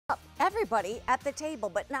everybody at the table,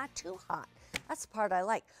 but not too hot. That's the part I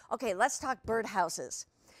like. Okay, let's talk birdhouses,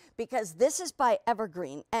 because this is by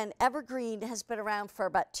Evergreen, and Evergreen has been around for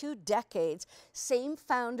about 2 decades. Same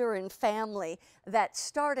founder and family that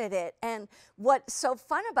started it. And what's so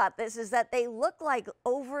fun about this is that they look like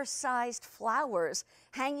oversized flowers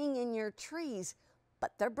hanging in your trees,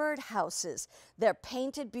 but they're birdhouses. They're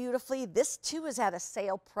painted beautifully. This too is at a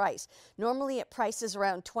sale price. Normally it prices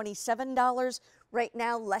around $27. Right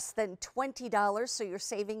now, less than $20, so you're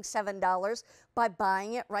saving $7 by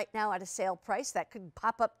buying it right now at a sale price. That could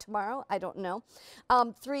pop up tomorrow, I don't know.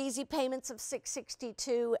 3 easy payments of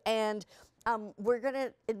 $662, and we're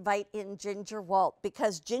gonna invite in Ginger Walt,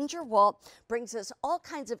 because Ginger Walt brings us all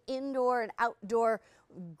kinds of indoor and outdoor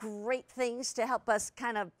great things to help us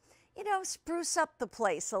kind of, you know, spruce up the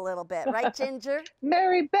place a little bit, right, Ginger?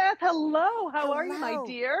 Mary Beth, hello. How Hello. are you, my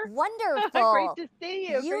dear? Wonderful. Great to see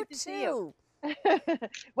you. You Great to see you. too.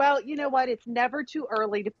 Well, you know what? It's never too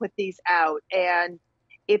early to put these out. And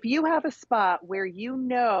if you have a spot where you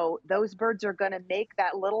know those birds are going to make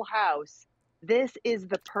that little house, this is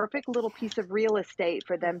the perfect little piece of real estate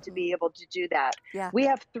for them to be able to do that. Yeah. We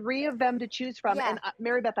have 3 of them to choose from. Yeah. And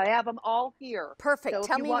Mary Beth, I have them all here. Perfect. So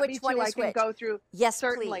Tell if you me want which me one to, is I can which. go through. Yes,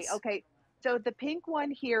 Certainly. please. Okay. So the pink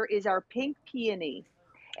one here is our pink peony,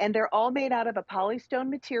 and they're all made out of a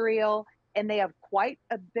polystone material, and they have quite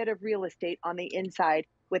a bit of real estate on the inside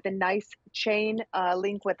with a nice chain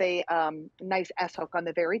link with a nice S hook on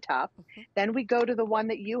the very top. Then we go to the one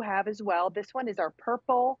that you have as well. This one is our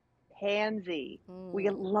purple pansy. We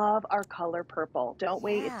love our color purple, don't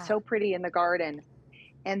we? It's so pretty in the garden.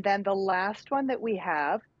 And then the last one that we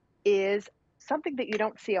have is something that you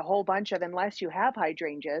don't see a whole bunch of unless you have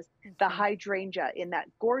hydrangeas, the hydrangea in that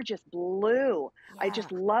gorgeous blue. I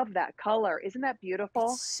just love that color. Isn't that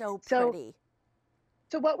beautiful? It's so So, pretty.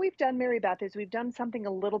 so what we've done, Mary Beth, is we've done something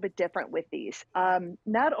a little bit different with these.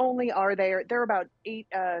 Not only are they're about 8,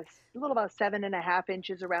 a little about 7.5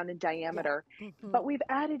 inches around in diameter, but we've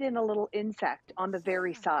added in a little insect on the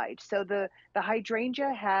very side. So the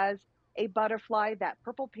hydrangea has a butterfly, that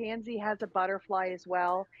purple pansy has a butterfly as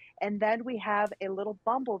well. And then we have a little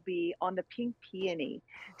bumblebee on the pink peony.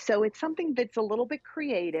 So it's something that's a little bit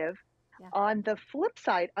creative. On the flip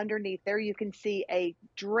side, underneath there, you can see a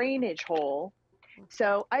drainage hole.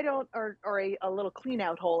 So I don't, or a little clean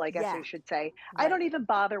out hole, I guess I should say. I don't even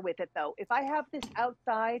bother with it though. If I have this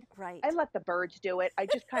outside, I let the birds do it. I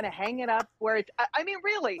just kind of hang it up where it's, I mean,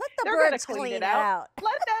 really, Let the they're going to birds clean it out.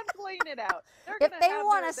 Let them clean it out. If they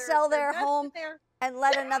want to sell their home and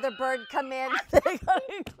let another bird come in, they're going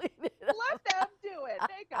to clean it up. Let them do it.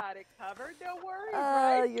 They got it covered. No worries,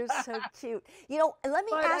 Oh, right? you're so cute. You know, let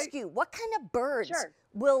me ask you, what kind of birds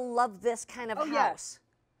will love this kind of house? Yes.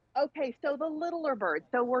 Okay, so the littler birds.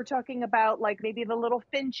 So we're talking about like maybe the little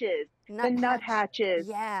finches, the nuthatches.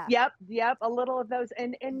 Yeah. Yep, a little of those.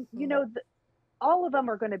 And you know, all of them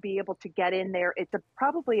are going to be able to get in there. It's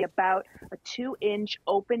probably about a 2-inch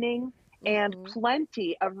opening and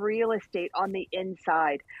plenty of real estate on the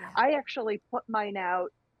inside. I actually put mine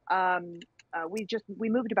out. We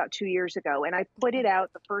moved about 2 years ago, and I put it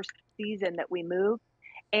out the first season that we moved.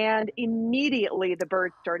 And immediately the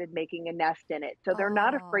birds started making a nest in it. So they're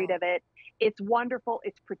not afraid of it. It's wonderful.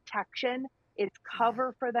 It's protection. It's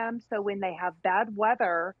cover for them. So when they have bad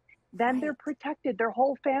weather, then they're protected. Their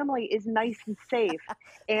whole family is nice and safe.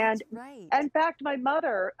 And in fact, my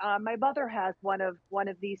mother has one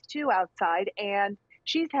of these two outside, and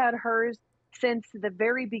she's had hers since the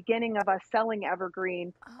very beginning of us selling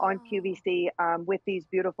Evergreen on QVC with these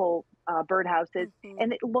beautiful birdhouses.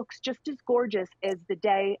 And it looks just as gorgeous as the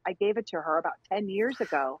day I gave it to her about 10 years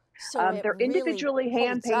ago. So they're really individually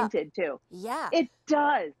hand painted too. Yeah. It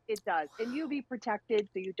does. It does. And UV protected,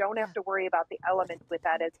 so you don't have to worry about the elements with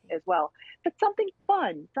that as well. But something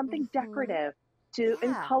fun, something decorative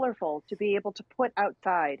and colorful to be able to put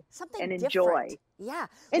outside and enjoy. Yeah.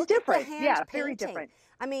 And Look different. at the hand Yeah, painting. very different.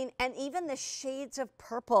 I mean, and even the shades of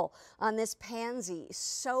purple on this pansy is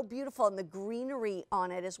so beautiful, and the greenery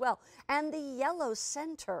on it as well. And the yellow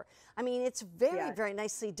center. I mean, it's very, very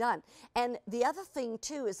nicely done. And the other thing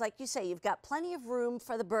too is, like you say, you've got plenty of room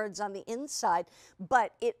for the birds on the inside,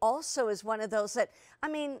 but it also is one of those that, I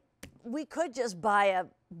mean, we could just buy a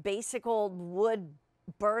basic old wood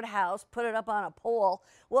birdhouse, put it up on a pole.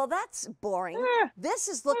 Well, that's boring. This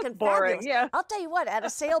is looking fabulous. I'll tell you what, at a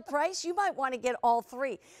sale price, you might want to get all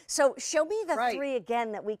 3. So show me the 3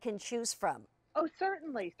 again that we can choose from. Oh,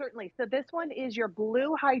 certainly, certainly. So this one is your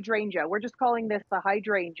blue hydrangea. We're just calling this the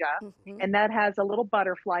hydrangea, Hmm. and that has a little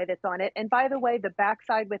butterfly that's on it. And by the way, the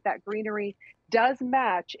backside with that greenery does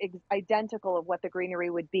match identical of what the greenery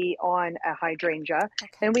would be on a hydrangea.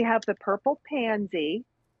 Then Okay. we have the purple pansy.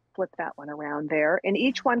 Flip that one around there, and Yeah.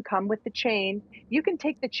 each one come with the chain. You can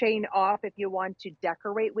take the chain off if you want to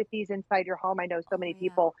decorate with these inside your home. I know so Oh, many yeah.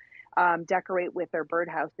 people decorate with their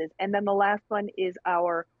birdhouses. And then the last one is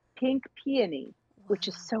our pink peony, which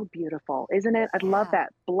is Wow. so beautiful, isn't it? I love Yeah.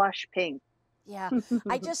 that blush pink. Yeah.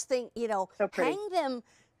 I just think, So hang pretty. them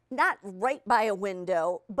not right by a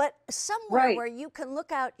window, but somewhere Right. where you can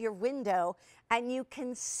look out your window and you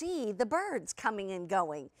can see the birds coming and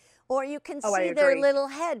going. Or you can Oh, I see their agree. little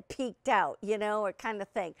head peeked out, or kind of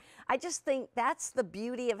thing. I just think that's the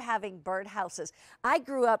beauty of having birdhouses. I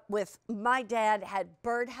grew up with, my dad had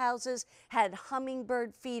birdhouses, had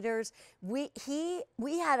hummingbird feeders. We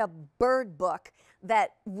had a bird book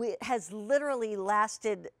that has literally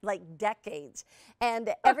lasted like decades.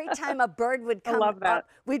 And every time a bird would I come love that. up,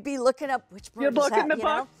 we'd be looking up, which You bird is look in that, the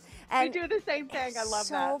book. We And do the same thing. I it's love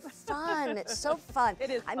that. so fun. It's so fun. It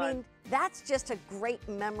is I fun. mean, that's just a great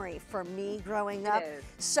memory for me growing It up. is.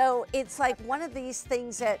 So it's like one of these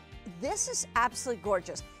things that this is absolutely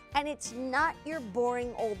gorgeous. And it's not your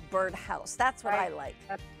boring old birdhouse. That's what I Right. like.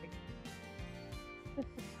 That's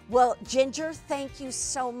Well, Ginger, thank you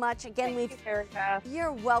so much. Again, Thank you, Mary Beth.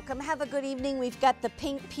 you're welcome. Have a good evening. We've got the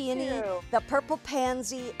pink peony, You. the purple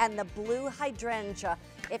pansy, and the blue hydrangea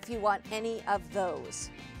if you want any of those.